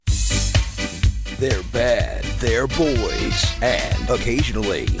They're bad, they're boys, and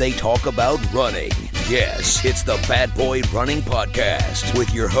occasionally they talk about running. Yes, it's the Bad Boy Running Podcast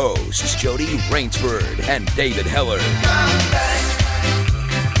with your hosts, Jody Rainsford and David Heller. Come back.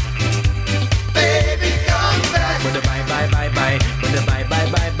 Baby, come back. With the bye. With the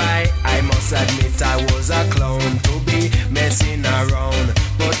bye. I must admit I was a clown to be messing around.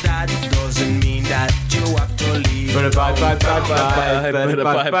 But that doesn't mean that you have to leave. With the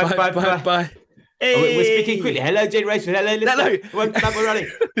bye. Hey. We're speaking quickly. Hello, Jane Raceford. Hello, listener. Welcome to Bad Boy Running.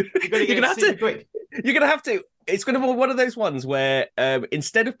 You're gonna have to. quick. You're going to have to. It's going to be one of those ones where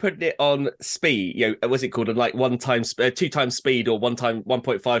instead of putting it on speed, what's it called? Like 2 times speed or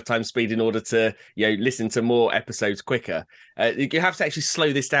 1.5 times speed in order to, listen to more episodes quicker. You have to actually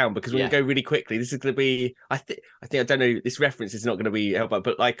slow this down because when you go really quickly, this is going to be, I don't know, this reference is not going to be helpful,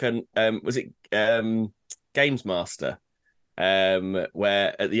 but like, Games Master,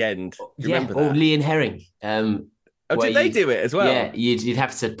 where at the end, remember that? Or Lee and Herring. Did they do it as well? Yeah, you'd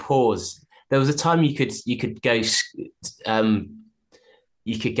have to pause. There was a time you could go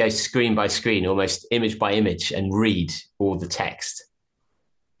screen by screen, almost image by image, and read all the text.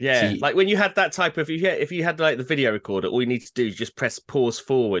 Yeah, like when you had that type of if you had like the video recorder, all you need to do is just press pause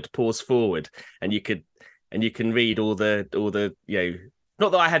forward, and you can read all the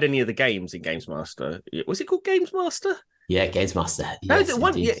Not that I had any of the games in Games Master. Was it called Games Master? Yeah, Games Master. No, Yes, the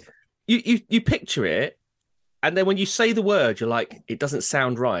one. Yeah, you picture it. And then when you say the word, you're like, it doesn't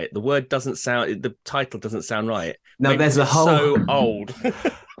sound right. The word doesn't sound, the title doesn't sound right. No, Maybe there's a whole... so old.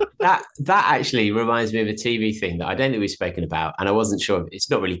 that actually reminds me of a TV thing that I don't think we've spoken about. And I wasn't sure,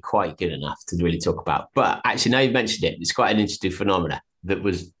 it's not really quite good enough to really talk about. But actually, now you've mentioned it, it's quite an interesting phenomena that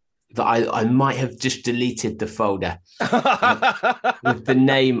I might have just deleted the folder with the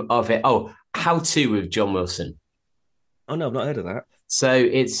name of it. Oh, How To with John Wilson. Oh, no, I've not heard of that. So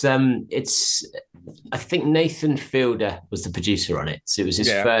it's I think Nathan Fielder was the producer on it. So it was his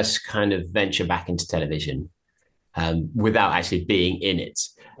first kind of venture back into television, without actually being in it.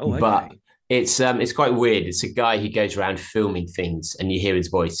 Oh, okay. But it's quite weird. It's a guy who goes around filming things, and you hear his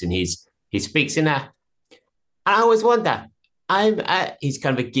voice, and he speaks in a. I always wonder. He's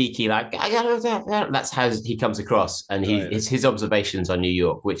kind of a geeky, like that's how he comes across, and his observations on New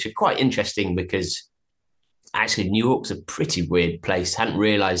York, which are quite interesting because. Actually, New York's a pretty weird place. Hadn't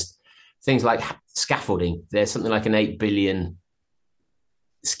realised things like scaffolding. There's something like an 8 billion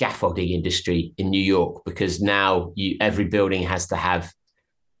scaffolding industry in New York because now every building has to have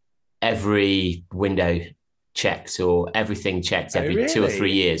every window checked or everything checked every 2 or 3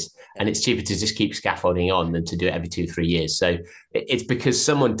 years. And it's cheaper to just keep scaffolding on than to do it every 2 or 3 years. So it's because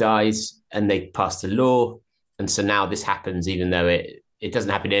someone dies and they passed a law. And so now this happens even though it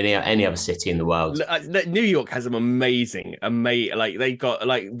doesn't happen in any other city in the world. New York has some amazing, like they got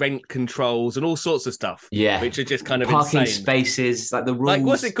like rent controls and all sorts of stuff. Yeah, which are just kind of parking insane. Spaces, like the rules. Like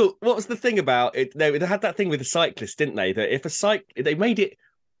what's it called? What was the thing about it? They had that thing with the cyclists, didn't they? That if they made it.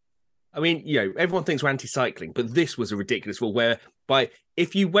 I mean, everyone thinks we're anti-cycling, but this was a ridiculous rule whereby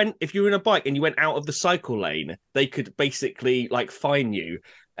if you were in a bike and you went out of the cycle lane, they could basically like fine you,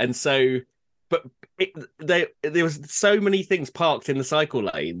 and so. But there was so many things parked in the cycle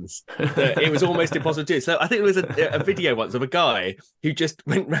lanes that it was almost impossible to do. So I think there was a video once of a guy who just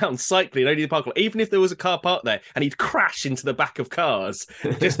went round cycling only the park, even if there was a car parked there, and he'd crash into the back of cars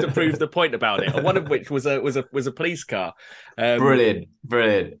just to prove the point about it. One of which was a police car. Brilliant.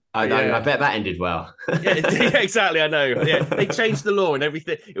 I bet that ended well. yeah, exactly. I know. Yeah, they changed the law and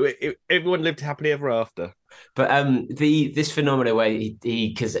everything. Everyone lived happily ever after. But this phenomenon where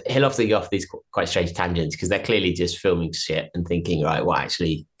because he'll often go off these quite strange tangents because they're clearly just filming shit and thinking, right, what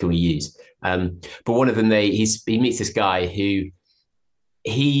actually can we use? But one of them, he meets this guy who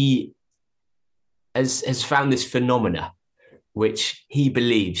he has found this phenomena, which he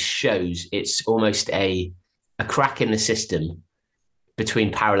believes shows it's almost a crack in the system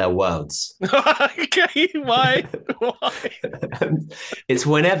between parallel worlds. Okay, why? It's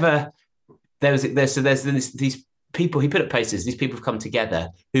whenever. There's these people, he put up posters, these people have come together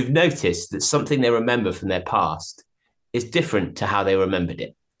who've noticed that something they remember from their past is different to how they remembered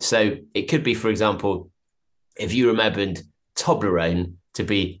it. So it could be, for example, if you remembered Toblerone to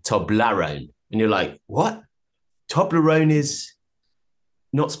be Toblerone, and you're like, what? Toblerone is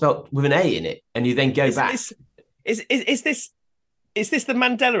not spelt with an A in it. And you then go back. Is this the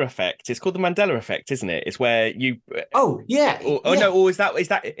Mandela effect? It's called the Mandela effect, isn't it? It's where you. Oh yeah. No. Or is that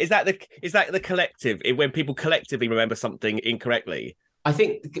the collective? When people collectively remember something incorrectly. I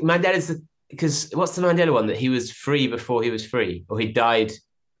think Mandela's because what's the Mandela one that he was free before he was free, or he died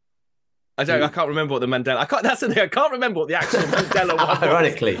I can't remember what the Mandela. That's the thing. I can't remember what the actual Mandela one was.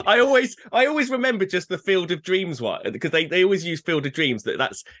 Ironically, I always remember just the Field of Dreams one, because they always use Field of Dreams.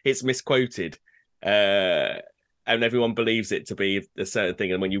 It's misquoted, and everyone believes it to be a certain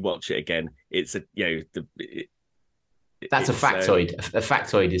thing. And when you watch it again, it's that's a factoid. A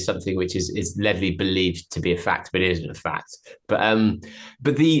factoid is something which is leadily believed to be a fact, but it isn't a fact. Do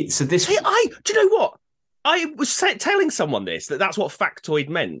you know what? I was telling someone that's what factoid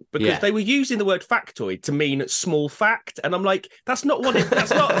meant, because they were using the word factoid to mean small fact, and I'm like, that's not what it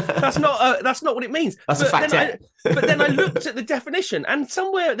means. That's a fact. But then I looked at the definition, and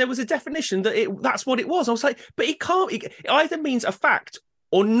somewhere there was a definition that's what it was. I was like, but it either means a fact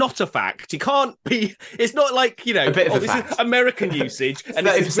or not a fact. It can't be. It's not like, this is American usage and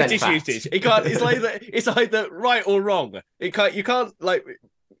this is British usage. It's either right or wrong. You can't like.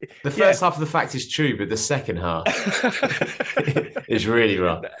 The first half of the fact is true, but the second half is really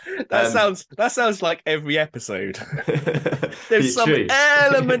wrong. That sounds like every episode. There's some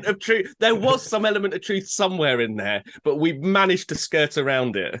element of truth. There was some element of truth somewhere in there, but we managed to skirt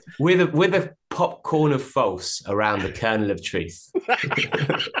around it with a popcorn of false around the kernel of truth.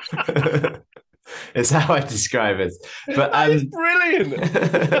 It's how I describe it. But it's brilliant.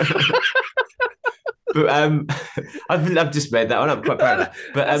 But I've just made that one up. Quite proud of that.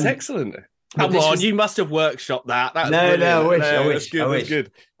 But that's excellent. Come on, you must have workshopped that. That's I wish. That's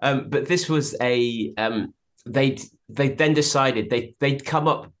good. But this was they then decided they'd come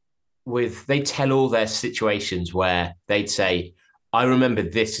up with, they'd tell all their situations where they'd say, I remember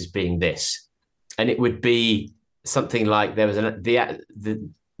this as being this, and it would be something like there was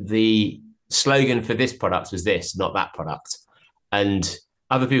the slogan for this product was this, not that product, and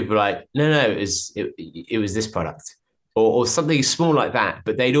other people were like, no, it was this product, or something small like that.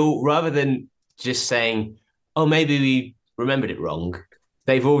 But they'd all, rather than just saying, oh, maybe we remembered it wrong,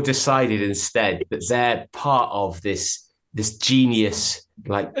 they've all decided instead that they're part of this genius,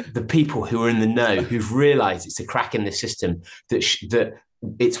 like the people who are in the know, who've realised it's a crack in the system, that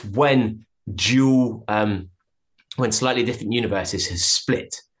it's when when slightly different universes has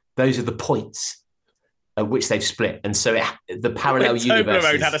split. Those are the points at which they've split, and so the parallel universe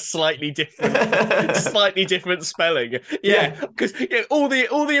had a slightly different spelling. Yeah, because all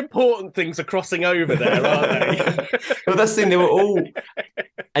the important things are crossing over there, aren't they? Well, that's the thing. They were all,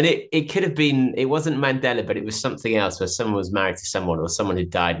 and it could have been. It wasn't Mandela, but it was something else, where someone was married to someone, or someone who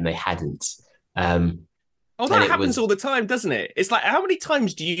died and they hadn't. That happens all the time, doesn't it? It's like, how many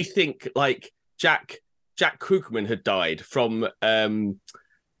times do you think like Jack Krugman had died from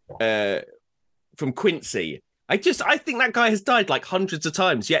Quincy? I think that guy has died like hundreds of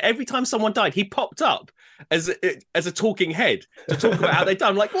times. Yeah, every time someone died, he popped up as a talking head to talk about how they died.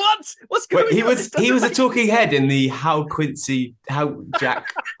 I'm like, what? What's going on? He was a talking head in the how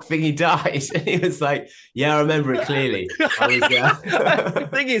Jack thingy died. And he was like, yeah, I remember it clearly. The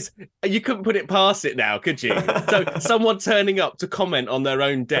thing is, you couldn't put it past it now, could you? So someone turning up to comment on their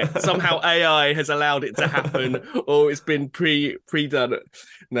own death, somehow AI has allowed it to happen, or it's been pre-done.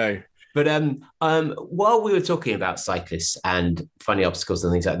 No. But while we were talking about cyclists and funny obstacles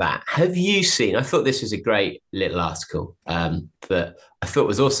and things like that, have you seen, I thought this was a great little article that I thought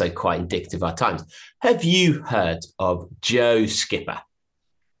was also quite indicative of our times. Have you heard of Joe Skipper?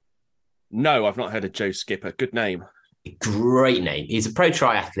 No, I've not heard of Joe Skipper. Good name. Great name. He's a pro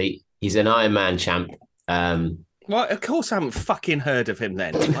triathlete. He's an Ironman champ. Well, of course I haven't fucking heard of him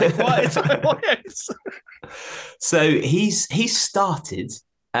then. Like, what? So he's started...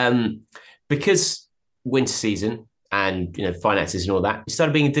 because winter season and finances and all that, he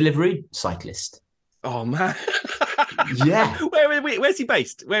started being a delivery cyclist. Oh man, yeah. Where's he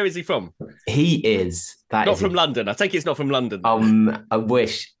based? Where is he from? He is not from London. I take it it's not from London. I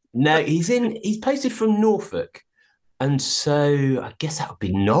wish. No, he's posted from Norfolk, and so I guess that would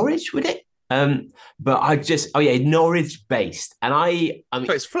be Norwich, would it? But Norwich based, and I mean,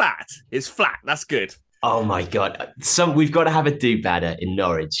 so it's flat. It's flat. That's good. Oh my God! We've got to have a do-badder in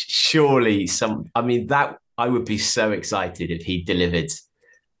Norwich. Surely that I would be so excited if he delivered.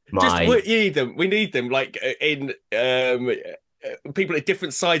 We need them like in people at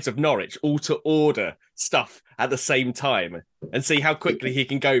different sides of Norwich, all to order stuff at the same time and see how quickly he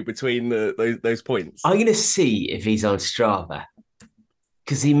can go between those points. I'm going to see if he's on Strava,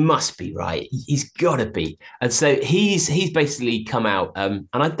 because he must be, right. He's got to be, and so he's basically come out, and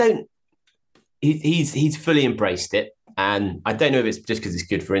I don't. He's fully embraced it, and I don't know if it's just because it's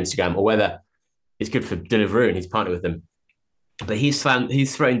good for Instagram or whether it's good for Deliveroo and he's partnered with them. But he's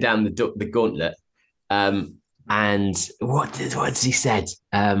thrown down the gauntlet, and what's he said?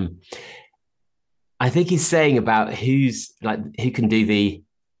 I think he's saying about who can do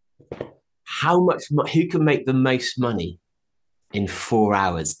who can make the most money in 4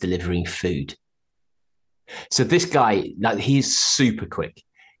 hours delivering food. So this guy, like, he's super quick.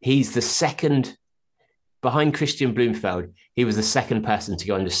 He's the second behind Christian Bloomfeld. He was the second person to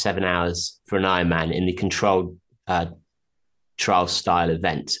go under 7 hours for an Ironman in the controlled trial style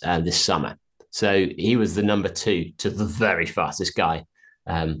event this summer. So he was the number 2 to the very fastest guy.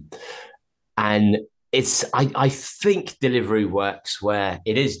 And I think delivery works where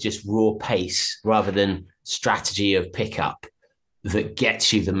it is just raw pace rather than strategy of pickup that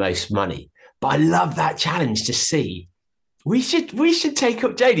gets you the most money. But I love that challenge to see. We should take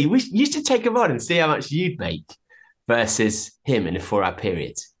up JD. You should take him on and see how much you'd make versus him in a 4-hour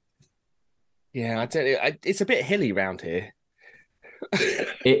period. Yeah, I tell you, it's a bit hilly round here.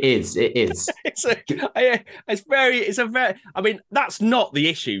 It is. I mean, that's not the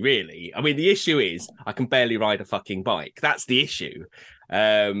issue, really. I mean, the issue is I can barely ride a fucking bike. That's the issue.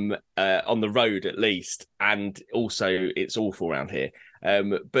 On the road, at least. And also, it's awful around here.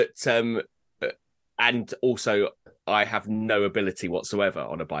 And also, I have no ability whatsoever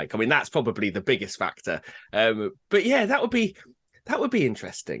on a bike. I mean, that's probably the biggest factor. But yeah, that would be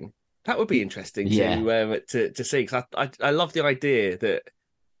interesting. That would be interesting to see, because I love the idea that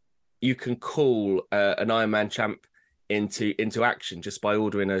you can call an Ironman champ into action just by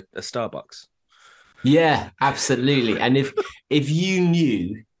ordering a Starbucks. Yeah, absolutely. And if you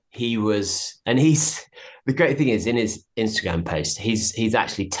knew he was, and the great thing is in his Instagram post, he's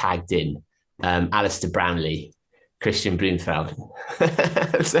actually tagged in Alistair Brownlee, Christian Bloomfeld.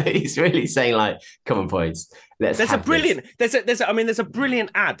 So he's really saying, like, come on, boys. There's a brilliant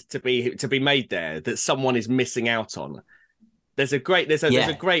ad to be made there that someone is missing out on. There's a great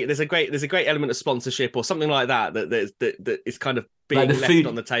element of sponsorship or something like that is kind of being like left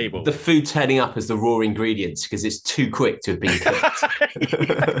on the table. The food turning up as the raw ingredients because it's too quick to have been cooked.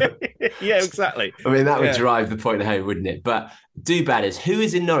 Yeah, exactly. I mean, that would drive the point home, wouldn't it? But do-badders, who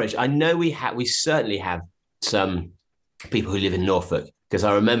is in Norwich? I know we certainly have some people who live in Norfolk, because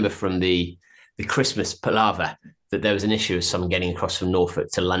I remember from the Christmas palaver that there was an issue of someone getting across from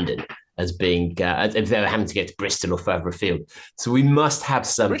Norfolk to London as being if they were having to get to Bristol or further afield. So we must have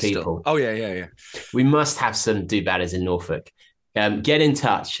some Bristol. people. Oh yeah. We must have some do-badders in Norfolk. Get in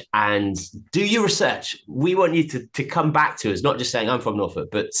touch and do your research. We want you to come back to us, not just saying I'm from Norfolk,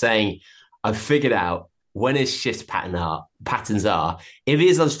 but saying I've figured out when his shift patterns are. If he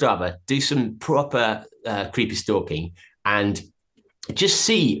is on Strava, do some proper creepy stalking and just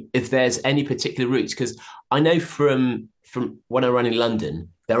see if there's any particular routes. Because I know from when I run in London,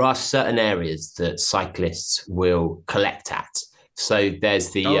 there are certain areas that cyclists will collect at. So there's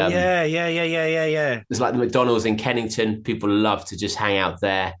the there's like the McDonald's in Kennington. People love to just hang out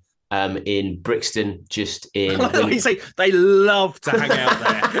there. In Brixton, just in. You say they love to hang out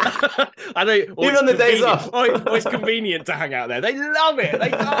there. I know. Even on the days off. It's convenient to hang out there. They love it.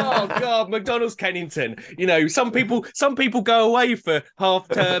 Oh God, McDonald's Kennington. You know, some people go away for half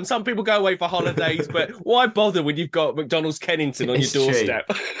term. Some people go away for holidays. But why bother when you've got McDonald's Kennington on your doorstep?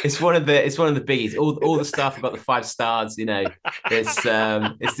 True. It's one of the biggies. All the stuff about the 5 stars. You know, it's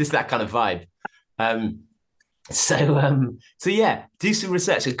just that kind of vibe. So yeah, do some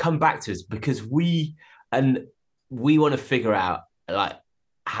research and come back to us, because we want to figure out, like,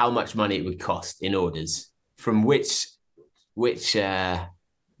 how much money it would cost in orders from which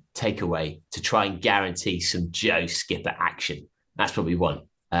takeaway to try and guarantee some Joe Skipper action. That's what we want.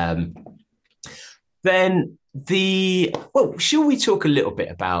 Then shall we talk a little bit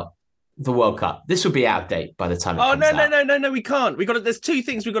about the World Cup? This will be out of date by the time it comes out. No, we can't. There's 2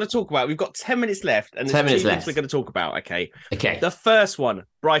 things we've got to talk about. We've got 10 minutes left, and there's 2 things we're going to talk about. Okay. The first one,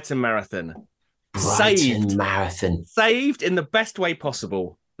 Brighton Marathon. Marathon. Saved in the best way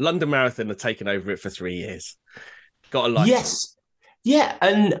possible. London Marathon have taken over it for 3 years. Got a life. Yes. Yeah,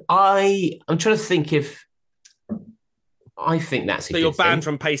 and I'm trying to think if I think that's a good thing. You're banned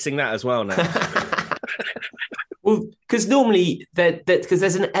from pacing that as well now. Well, because normally because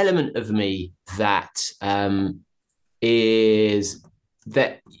there's an element of me that is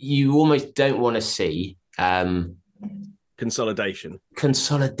that you almost don't want to see consolidation.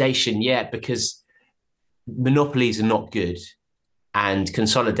 Yeah, because monopolies are not good, and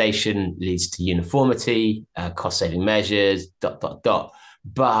consolidation leads to uniformity, cost-saving measures, ...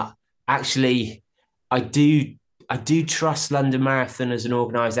 But actually, I do trust London Marathon as an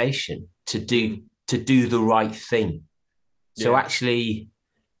organisation to do the right thing. So actually,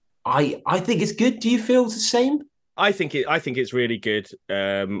 I think it's good. Do you feel the same? I think it's really good.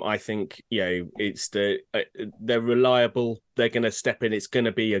 I think, it's they're reliable. They're going to step in. It's going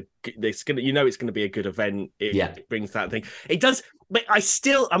to be it's going to be a good event. It brings that thing. It does. but I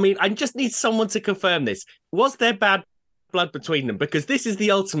just need someone to confirm this. Was there bad blood between them? Because this is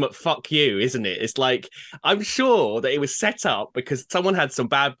the ultimate fuck you, isn't it? It's like, I'm sure that it was set up because someone had some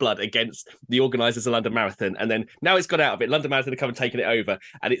bad blood against the organisers of London Marathon, and then now it's got out of it. London Marathon have come and taken it over,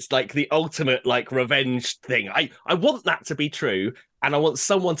 and it's like the ultimate like revenge thing. I want that to be true, and I want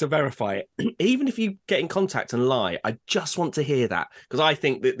someone to verify it. Even if you get in contact and lie, I just want to hear that, because I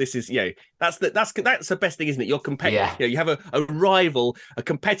think that this is, that's the best thing, isn't it? You're you have a rival, a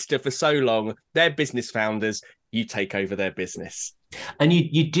competitor for so long. They're business founders. You take over their business. And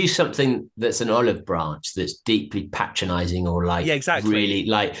you do something that's an olive branch that's deeply patronizing, or like, exactly. Really,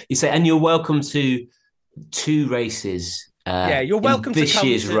 like you say, and you're welcome to 2 races. You're welcome this to come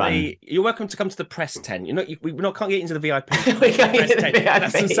year's to run. You're welcome to come to the press tent. We can't get into the VIP. We can't get into the VIP.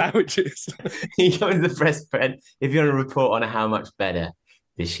 That's some sandwiches. You go into the press tent if you want to report on how much better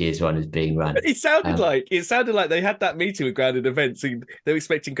this year's one is being run. It sounded like they had that meeting with Grounded Events, and they were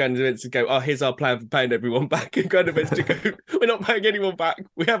expecting Grounded Events to go, "Oh, here's our plan for paying everyone back," and Grounded Events to go, "We're not paying anyone back.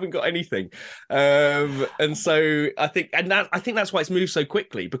 We haven't got anything." And so I think that's why it's moved so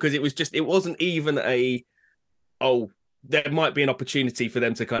quickly, because it wasn't even there might be an opportunity for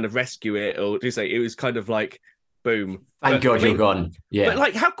them to kind of rescue it, or just say, it was kind of like, boom. Thank God you're gone. Yeah. But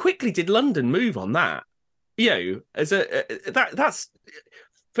like, how quickly did London move on that? That's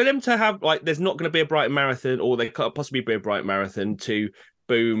for them to have, like, there's not going to be a Brighton Marathon, or there could possibly be a Brighton Marathon, to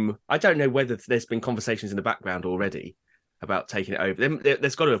boom. I don't know whether there's been conversations in the background already about taking it over.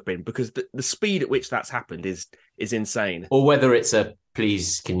 There's got to have been, because the speed at which that's happened is insane. Or whether it's a,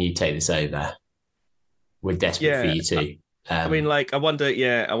 please, can you take this over? We're desperate for you too. I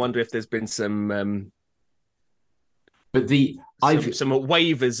wonder if there's been some but some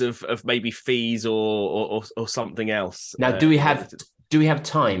waivers of maybe fees or something else. Now, do we have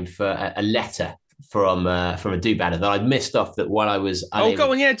time for a letter from a do-badder that I'd missed off, that while I was unable...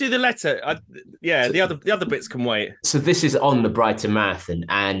 go on, do the letter. The other bits can wait. So this is on the Brighton Marathon,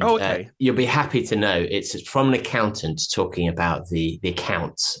 and you'll be happy to know it's from an accountant talking about the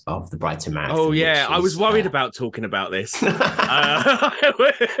accounts of the Brighton Marathon. Oh yeah, I was worried about talking about this.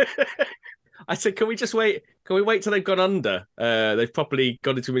 I said, can we just wait? Can we wait till they've gone under? They've properly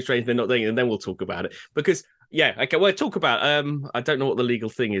got into administration, they're not doing it, and then we'll talk about it. Because we'll talk about. I don't know what the legal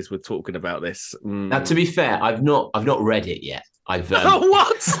thing is with talking about this. Now, to be fair, I've not read it yet.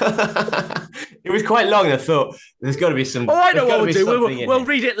 What? It was quite long. I thought there's got to be some. Oh, I know what we'll do. We'll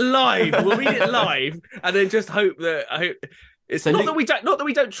read it live. We'll read it live, and then just hope that. It's so not that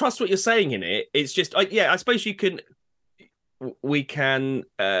we don't trust what you're saying in it. It's just, I suppose you can. We can.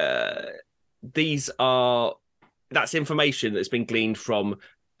 That's information that's been gleaned from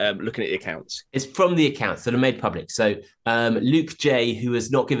looking at the accounts. It's from the accounts that are made public. So Luke J, who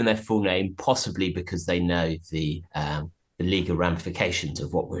has not given their full name, possibly because they know the legal ramifications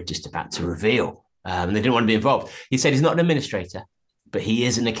of what we're just about to reveal, and they didn't want to be involved. He said he's not an administrator, but he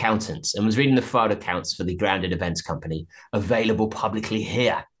is an accountant, and was reading the filed accounts for the Grounded Events Company, available publicly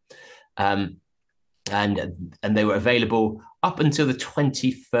here. And they were available up until the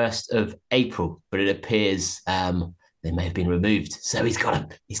 21st of April, but it appears they may have been removed. So he's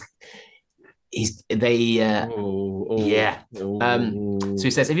got So he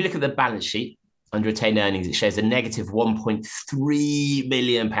says, if you look at the balance sheet under retained earnings, it shows a negative £1.3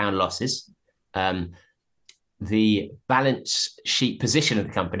 million losses. The balance sheet position of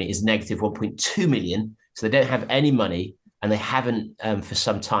the company is negative 1.2 million. So they don't have any money, and they haven't for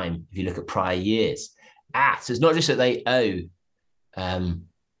some time, if you look at prior years. So it's not just that they owe, the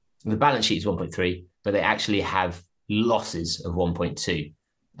balance sheet is 1.3, but they actually have losses of 1.2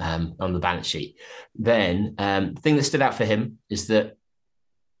 on the balance sheet. Then the thing that stood out for him is that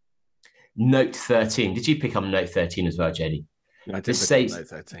note 13. Did you pick up note 13 as well, JD? I did pick up note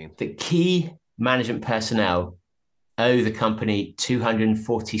 13. The key management personnel owe the company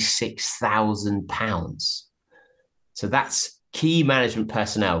 £246,000. So that's key management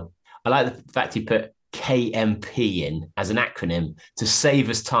personnel. I like the fact he put KMP in as an acronym to save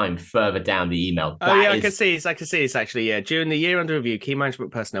us time further down the email. I can see it's actually, during the year under review, key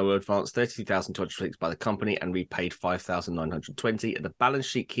management personnel were advanced 32,206 by the company and repaid 5,920. At the balance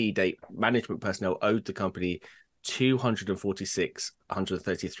sheet key date, management personnel owed the company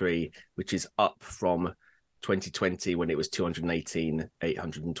 246,133, which is up from 2020 when it was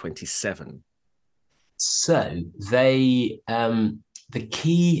 218,827. So they the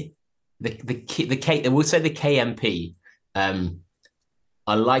KMP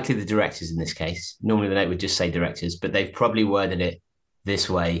are likely the directors in this case. Normally the note would just say directors, but they've probably worded it this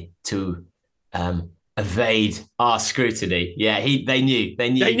way to evade our scrutiny. Yeah, they knew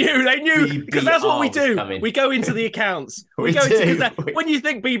because that's what we BBR was do. coming. We go into the accounts. We go do. into when you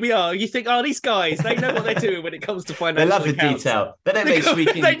think BBR, you think, oh, these guys, they know what they're doing when it comes to They financial love the accounts. detail. They don't make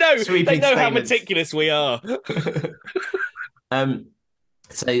sweeping. They know sweeping how statements. meticulous we are.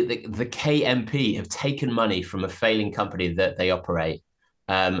 So the KMP have taken money from a failing company that they operate,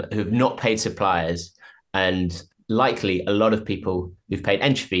 who have not paid suppliers, and likely a lot of people who've paid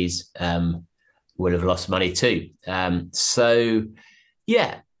entry fees will have lost money too. So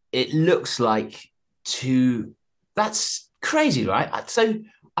yeah, it looks like that's crazy, right? So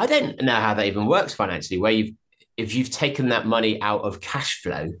I don't know how that even works financially, where if you've taken that money out of cash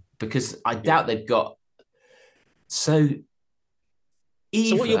flow, because I doubt they've got. So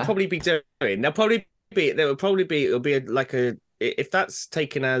what you'll probably be doing, it'll be if that's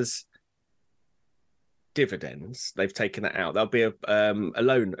taken as dividends, they've taken that out. There'll be a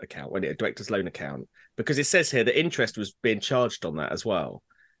loan account, a director's loan account, because it says here that interest was being charged on that as well.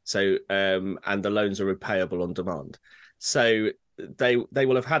 So and the loans are repayable on demand. So they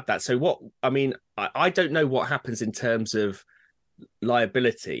will have had that. So I don't know what happens in terms of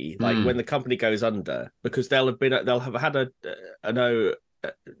liability, like when the company goes under, because they'll have had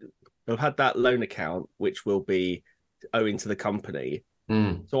that loan account which will be owing to the company.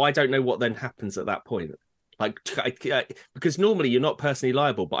 So I don't know what then happens at that point, because normally you're not personally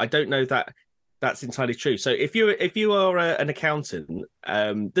liable, but I don't know that that's entirely true. So if you are an accountant,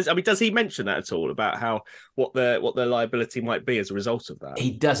 does he mention that at all about what the liability might be as a result of that?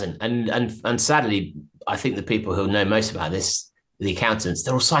 He doesn't, and sadly, I think the people who know most about this, the accountants,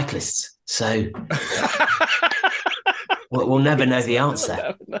 they're all cyclists. So we'll never know the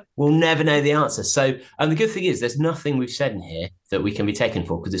answer. We'll never know the answer. So, and the good thing is, there's nothing we've said in here that we can be taken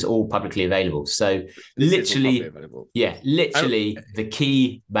for, because it's all publicly available. So, literally, the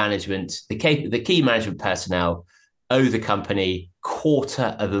key management, the key management personnel owe the company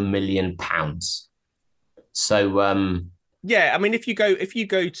 £250,000. So, yeah, I mean, if you go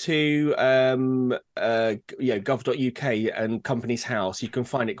to gov.uk and Companies House, you can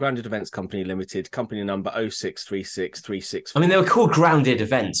find it Grounded Events Company Limited, company number 063636. I mean, they were called Grounded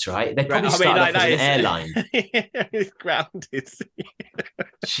Events, right? They probably started off as an airline. Grounded.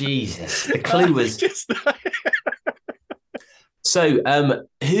 Jesus, the clue was just. So,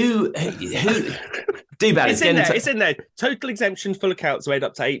 who do bad? It's in there. Total exemption full accounts made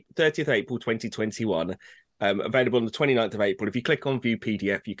up to 30th April 2021. Available on the 29th of April. If you click on View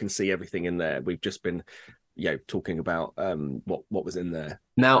PDF, you can see everything in there. We've just been, talking about what was in there.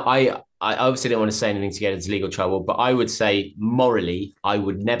 Now, I obviously don't want to say anything to get into legal trouble, but I would say morally, I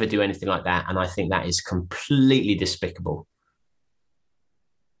would never do anything like that, and I think that is completely despicable.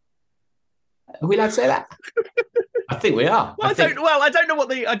 Are we allowed to say that? I think we are. Well, I don't know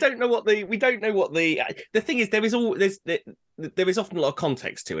what the thing is. There is often a lot of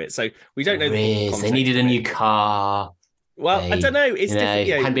context to it, so we don't know. They needed a new car. Well, I don't know. It's different.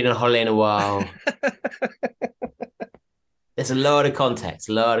 Hadn't been on holiday in a while. There's a lot of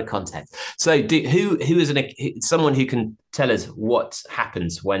context. So, who is someone who can tell us what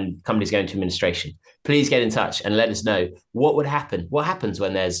happens when companies go into administration? Please get in touch and let us know what would happen. What happens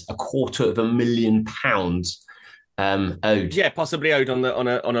when there's £250,000 owed? Yeah, possibly owed on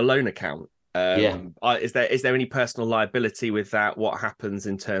a loan account. Is there any personal liability with that? What happens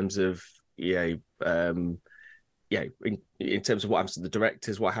in terms of in terms of what happens to the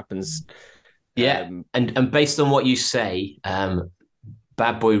directors? What happens? And based on what you say,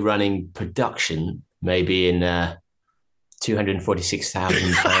 Bad Boy Running production maybe in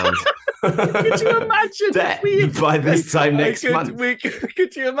 £246,000. Could you imagine by this time next month?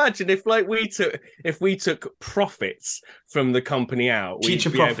 Could you imagine if we took profits from the company out?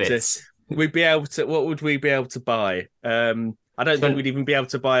 Future profits. We'd be able to. What would we be able to buy? I don't think we'd even be able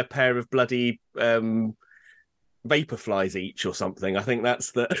to buy a pair of bloody Vaporflies each or something. I think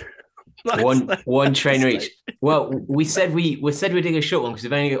that's the one trainer each. Well, we said we're doing a short one because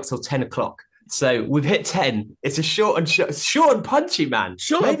we've only got till 10 o'clock. So we've hit 10. It's a short and punchy, man.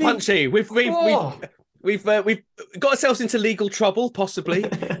 Short and punchy. We've got ourselves into legal trouble, possibly.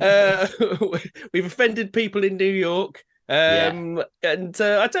 We've offended people in New York. And I don't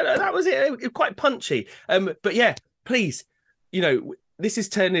know. That was it. Quite punchy. But yeah, please. This is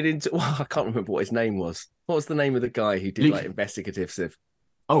turning into. Well, I can't remember what his name was. What was the name of the guy who did investigative stuff?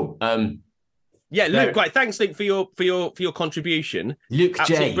 Yeah, Luke. Right, thanks, Luke, for your contribution. Luke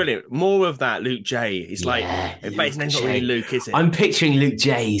Absolutely J. brilliant. More of that, Luke J. He's but his name's not really Luke, is it? I'm picturing Luke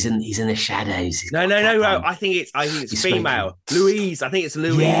J. He's in the shadows. No. I think it's female. Louise. I think it's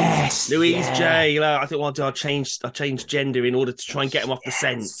Louise. Yes, Louise J. I think I'll change gender in order to try and get him off the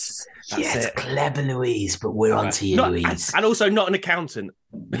scent. That's it. Clever Louise, but we're onto you, Louise. And also not an accountant.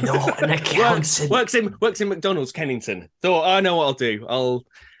 Not an accountant. works in McDonald's, Kennington. Thought, I know what I'll do.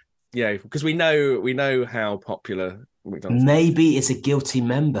 Because we know how popular McDonald's. Maybe it's a guilty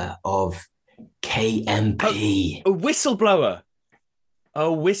member of KMP. A whistleblower.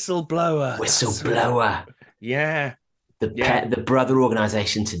 Yeah. The brother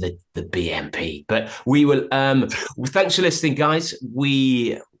organisation to the BNP. But we will. Thanks for listening, guys.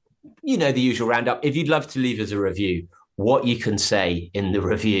 The usual roundup. If you'd love to leave us a review, what you can say in the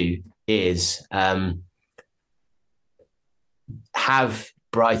review is have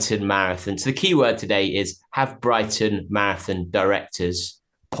Brighton Marathon. So the key word today is have Brighton Marathon directors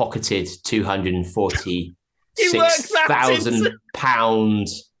pocketed £246,000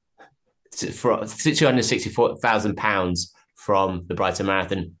 for £264,000 from the Brighton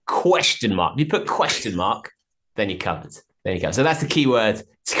Marathon ? If you put question mark, then you're covered. So that's the key word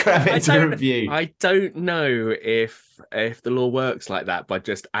to grab it into the review. I don't know if the law works like that by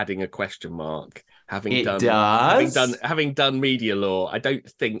just adding a question mark. Having done media law, I don't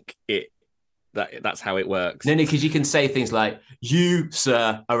think that's how it works. No, because you can say things like, "You,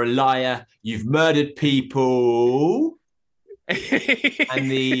 sir, are a liar. You've murdered people,"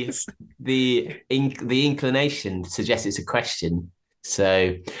 and the inclination suggests it's a question.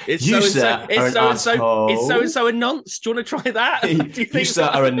 So is you, sir, are an asshole. Is so a nonce? Do you want to try that? Do you think you, sir,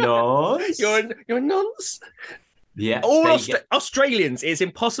 are a nonce? You're a nonce. Yeah. All Australians. It's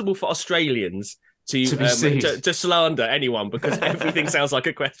impossible for Australians to slander anyone because everything sounds like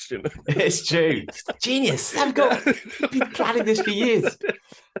a question. It's true. Genius. I've been planning this for years.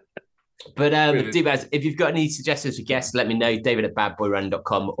 But D-Baz, if you've got any suggestions for guests, let me know.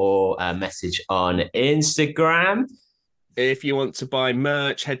 David@badboyrunning.com or message on Instagram. If you want to buy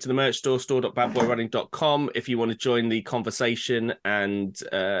merch, head to the merch store.badboyrunning.com. If you want to join the conversation and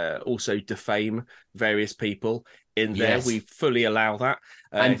also defame various people in there, we fully allow that.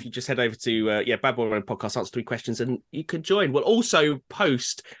 And if you just head over to Bad Boy Running Podcast, answer 3 questions, and you can join. We'll also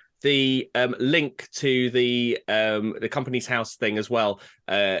post the link to the Company's House thing as well,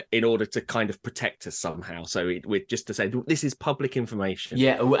 in order to kind of protect us somehow. So we're just to say this is public information.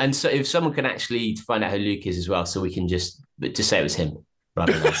 Yeah, and so if someone can actually find out who Luke is as well, so we can just say it was him.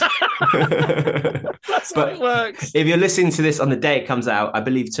 Rather than us. That's how it works. If you're listening to this on the day it comes out, I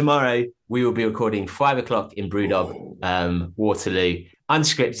believe tomorrow we will be recording 5:00 in Brewdog, Waterloo,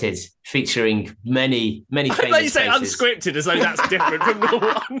 unscripted, featuring many famous faces. You say unscripted as though that's different from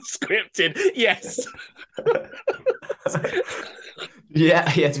normal unscripted. Yes.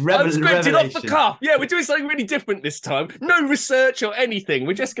 It's unscripted off the revelation. cuff. Yeah, we're doing something really different this time. No research or anything.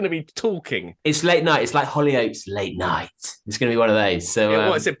 We're just going to be talking. It's late night. It's like Hollyoaks late night. It's going to be one of those. So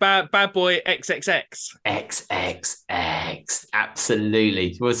what is it? Bad Boy XXX. XXX.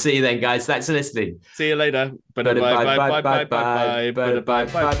 Absolutely. We'll see you then, guys. Thanks for listening. See you later. Bye. Baby, come back. Bye.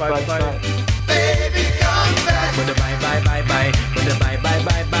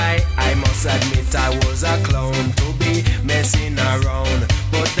 I must admit I was a clown to be messing around,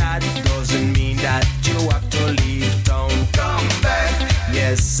 but that doesn't mean that you have to leave town. Come back.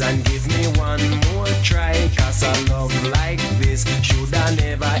 Yes, and give me one more try, 'cause a love like this should I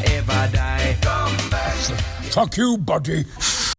never ever die. Come back. Fuck you, buddy.